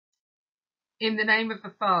In the name of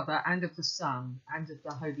the Father, and of the Son, and of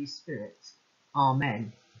the Holy Spirit.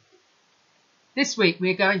 Amen. This week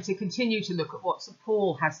we are going to continue to look at what St.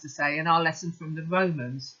 Paul has to say in our lesson from the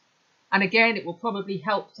Romans. And again, it will probably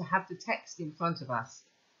help to have the text in front of us.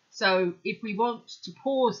 So if we want to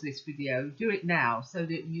pause this video, do it now so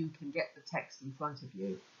that you can get the text in front of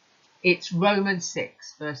you. It's Romans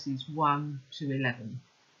 6, verses 1 to 11.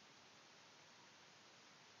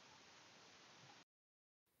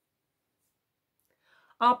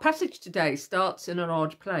 Our passage today starts in an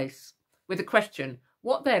odd place with a question: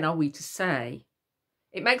 what then are we to say?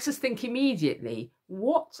 It makes us think immediately,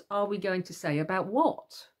 what are we going to say about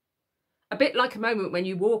what? A bit like a moment when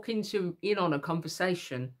you walk in on a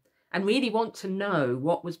conversation and really want to know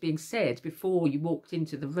what was being said before you walked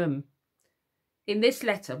into the room. In this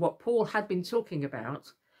letter, what Paul had been talking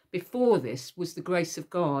about before this was the grace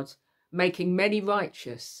of God, making many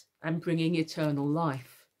righteous and bringing eternal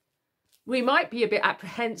life. We might be a bit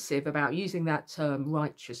apprehensive about using that term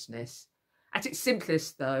righteousness. At its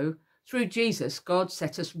simplest, though, through Jesus, God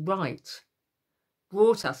set us right,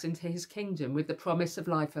 brought us into his kingdom with the promise of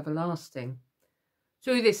life everlasting.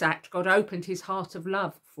 Through this act, God opened his heart of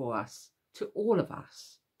love for us, to all of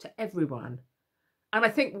us, to everyone. And I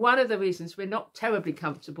think one of the reasons we're not terribly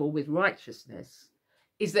comfortable with righteousness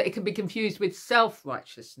is that it can be confused with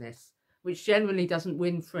self-righteousness, which generally doesn't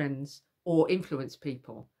win friends or influence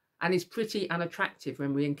people, and is pretty unattractive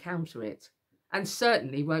when we encounter it, and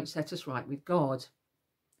certainly won't set us right with God.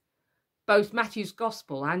 Both Matthew's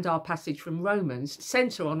Gospel and our passage from Romans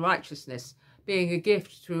centre on righteousness being a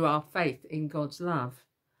gift through our faith in God's love,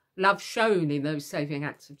 love shown in those saving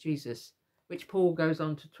acts of Jesus, which Paul goes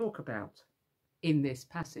on to talk about in this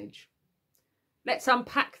passage. Let's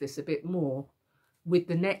unpack this a bit more with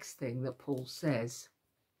the next thing that Paul says.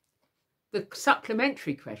 The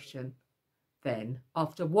supplementary question then,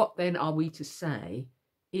 after what then are we to say,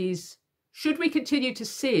 is, should we continue to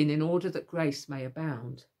sin in order that grace may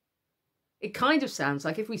abound? It kind of sounds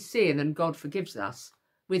like if we sin and God forgives us,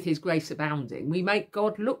 with his grace abounding, we make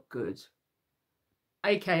God look good.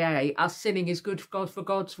 AKA, us sinning is good for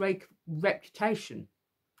God's reputation.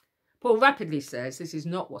 Paul rapidly says this is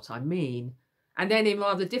not what I mean, and then in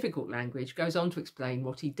rather difficult language goes on to explain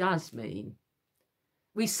what he does mean.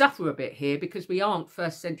 We suffer a bit here because we aren't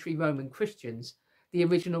first-century Roman Christians, the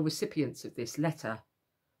original recipients of this letter.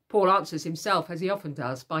 Paul answers himself, as he often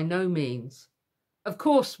does, by no means. Of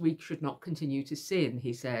course we should not continue to sin,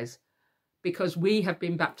 he says, because we have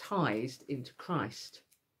been baptized into Christ.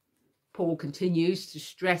 Paul continues to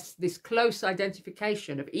stress this close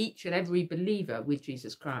identification of each and every believer with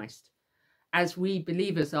Jesus Christ, as we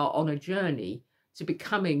believers are on a journey to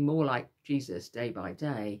becoming more like Jesus day by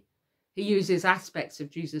day. He uses aspects of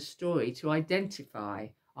Jesus' story to identify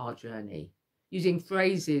our journey, using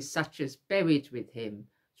phrases such as buried with him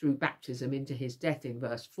through baptism into his death in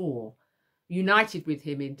verse 4, united with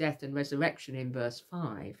him in death and resurrection in verse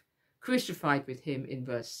 5, crucified with him in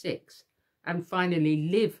verse 6, and finally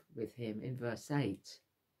live with him in verse 8.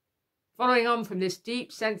 Following on from this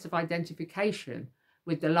deep sense of identification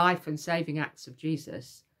with the life and saving acts of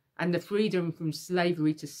Jesus and the freedom from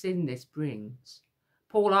slavery to sin this brings,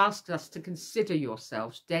 Paul asks us to consider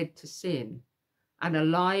yourselves dead to sin and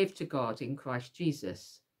alive to God in Christ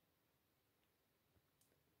Jesus.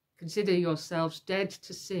 Consider yourselves dead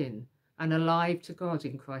to sin and alive to God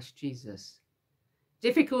in Christ Jesus.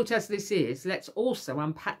 Difficult as this is, let's also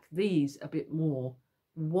unpack these a bit more.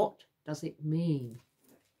 What does it mean?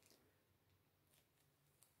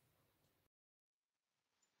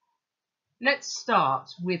 Let's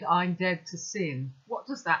start with I'm dead to sin. What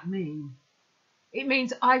does that mean? It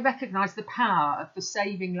means I recognise the power of the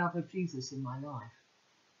saving love of Jesus in my life.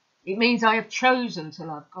 It means I have chosen to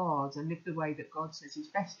love God and live the way that God says is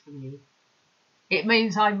best for me. It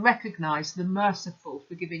means I recognise the merciful,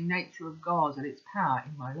 forgiving nature of God and its power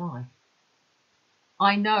in my life.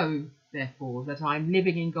 I know, therefore, that I am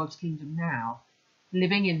living in God's kingdom now,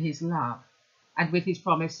 living in his love, and with his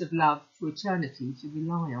promise of love for eternity to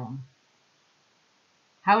rely on.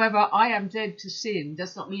 However, I am dead to sin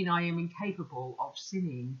does not mean I am incapable of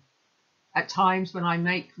sinning. At times when I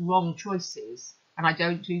make wrong choices and I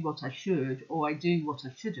don't do what I should, or I do what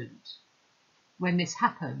I shouldn't, when this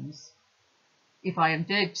happens, if I am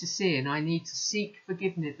dead to sin, I need to seek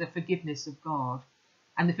forgiveness, the forgiveness of God,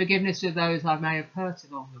 and the forgiveness of those I may have hurt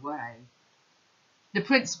along the way. The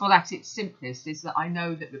principle at its simplest is that I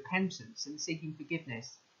know that repentance and seeking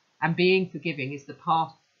forgiveness and being forgiving is the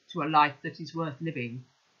path to a life that is worth living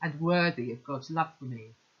and worthy of God's love for me.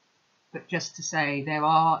 But just to say, there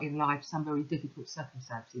are in life some very difficult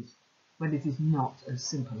circumstances when it is not as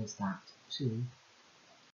simple as that too.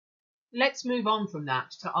 Let's move on from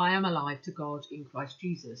that to I am alive to God in Christ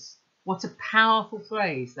Jesus. What a powerful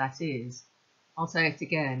phrase that is. I'll say it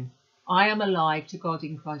again. I am alive to God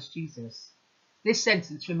in Christ Jesus. This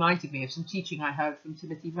sentence reminded me of some teaching I heard from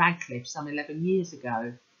Timothy Radcliffe some 11 years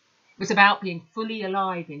ago. It was about being fully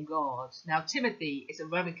alive in God. Now, Timothy is a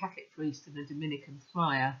Roman Catholic priest and a Dominican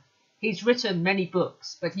friar. He's written many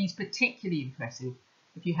books, but he's particularly impressive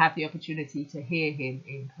if you have the opportunity to hear him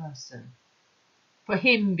in person. For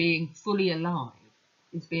him, being fully alive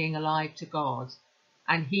is being alive to God,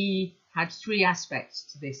 and he had three aspects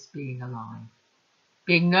to this being alive.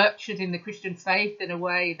 Being nurtured in the Christian faith in a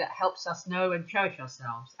way that helps us know and cherish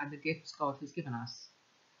ourselves and the gifts God has given us.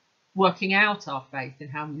 Working out our faith in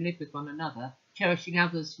how we live with one another, cherishing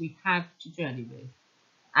others we have to journey with,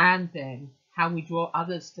 and then how we draw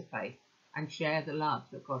others to faith and share the love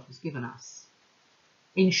that God has given us.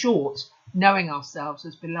 In short, knowing ourselves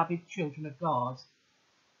as beloved children of God,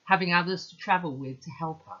 having others to travel with to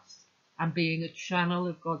help us, and being a channel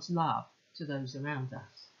of God's love to those around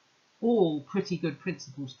us. All pretty good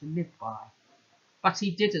principles to live by. But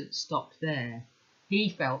he didn't stop there. He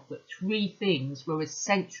felt that three things were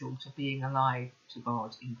essential to being alive to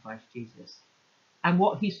God in Christ Jesus. And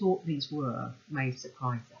what he thought these were may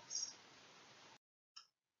surprise us.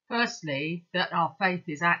 Firstly, that our faith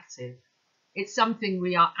is active. It's something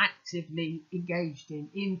we are actively engaged in,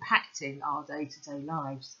 impacting our day-to-day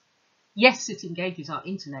lives. Yes, it engages our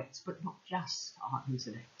intellects, but not just our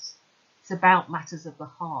intellects. It's about matters of the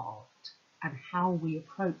heart and how we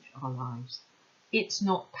approach our lives. It's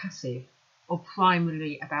not passive or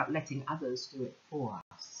primarily about letting others do it for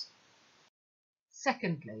us.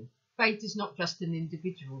 Secondly, faith is not just an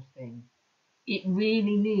individual thing. It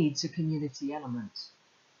really needs a community element.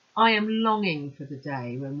 I am longing for the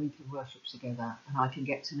day when we can worship together and I can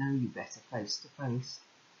get to know you better face to face.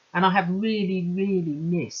 And I have really, really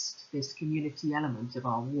missed this community element of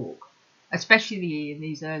our walk, especially in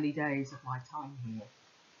these early days of my time here.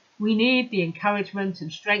 We need the encouragement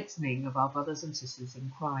and strengthening of our brothers and sisters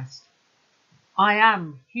in Christ. I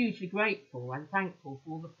am hugely grateful and thankful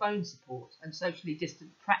for all the phone support and socially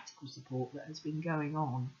distant practical support that has been going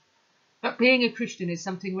on. But being a Christian is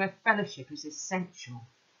something where fellowship is essential.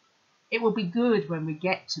 It will be good when we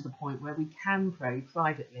get to the point where we can pray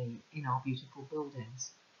privately in our beautiful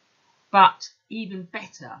buildings. But even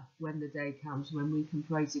better when the day comes when we can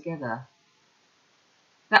pray together.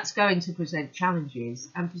 That's going to present challenges,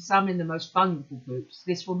 and for some in the most vulnerable groups,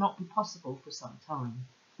 this will not be possible for some time,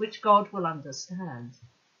 which God will understand.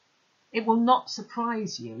 It will not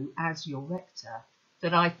surprise you, as your rector,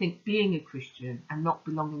 that I think being a Christian and not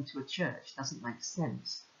belonging to a church doesn't make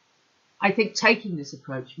sense. I think taking this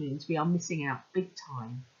approach means we are missing out big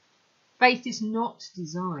time. Faith is not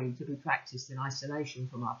designed to be practiced in isolation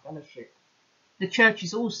from our fellowship. The church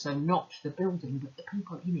is also not the building, but the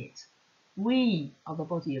people in it. We are the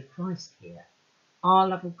body of Christ here, our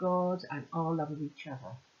love of God and our love of each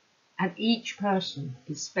other. And each person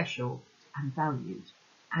is special and valued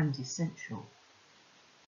and essential.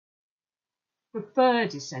 The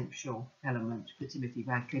third essential element for Timothy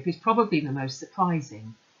Radcliffe is probably the most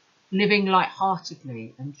surprising: living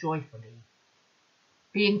light-heartedly and joyfully.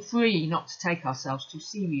 Being free not to take ourselves too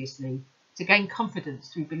seriously, to gain confidence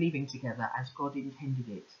through believing together as God intended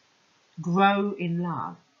it. Grow in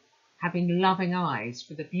love, having loving eyes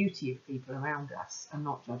for the beauty of people around us and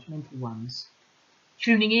not judgmental ones.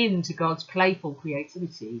 Tuning in to God's playful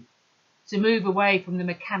creativity, to move away from the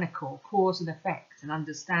mechanical cause and effect and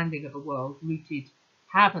understanding of the world rooted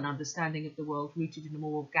in a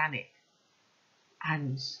more organic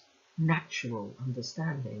and natural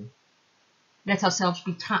understanding. Let ourselves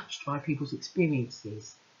be touched by people's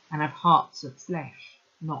experiences and have hearts of flesh,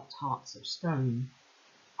 not hearts of stone.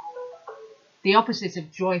 The opposite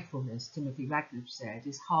of joyfulness, Timothy Radcliffe said,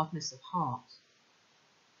 is hardness of heart.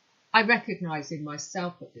 I recognise in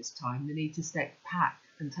myself at this time the need to step back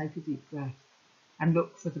and take a deep breath and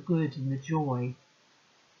look for the good and the joy.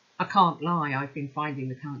 I can't lie, I've been finding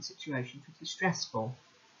the current situation pretty stressful.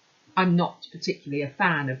 I'm not particularly a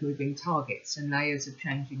fan of moving targets and layers of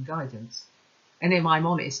changing guidance. And if I'm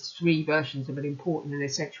honest, 3 versions of an important and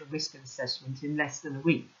essential risk assessment in less than a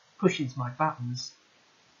week pushes my buttons.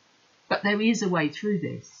 But there is a way through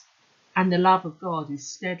this, and the love of God is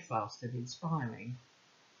steadfast and inspiring.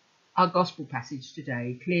 Our gospel passage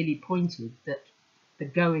today clearly pointed that the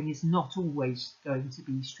going is not always going to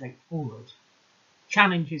be straightforward.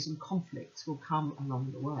 Challenges and conflicts will come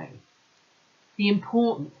along the way. The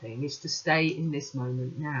important thing is to stay in this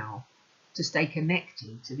moment now, to stay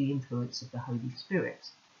connected to the influence of the Holy Spirit,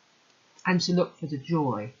 and to look for the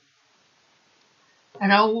joy.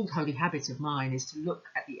 An old holy habit of mine is to look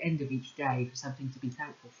at the end of each day for something to be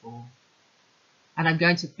thankful for. And I'm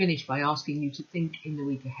going to finish by asking you to think in the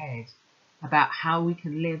week ahead about how we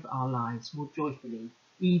can live our lives more joyfully,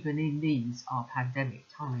 even in these, our pandemic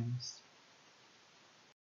times.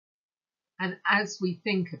 And as we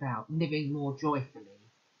think about living more joyfully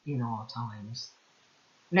in our times,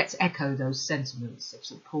 let's echo those sentiments of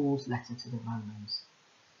St. Paul's letter to the Romans.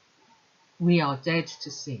 We are dead to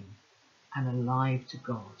sin and alive to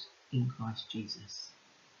God in Christ Jesus.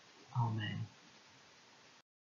 Amen.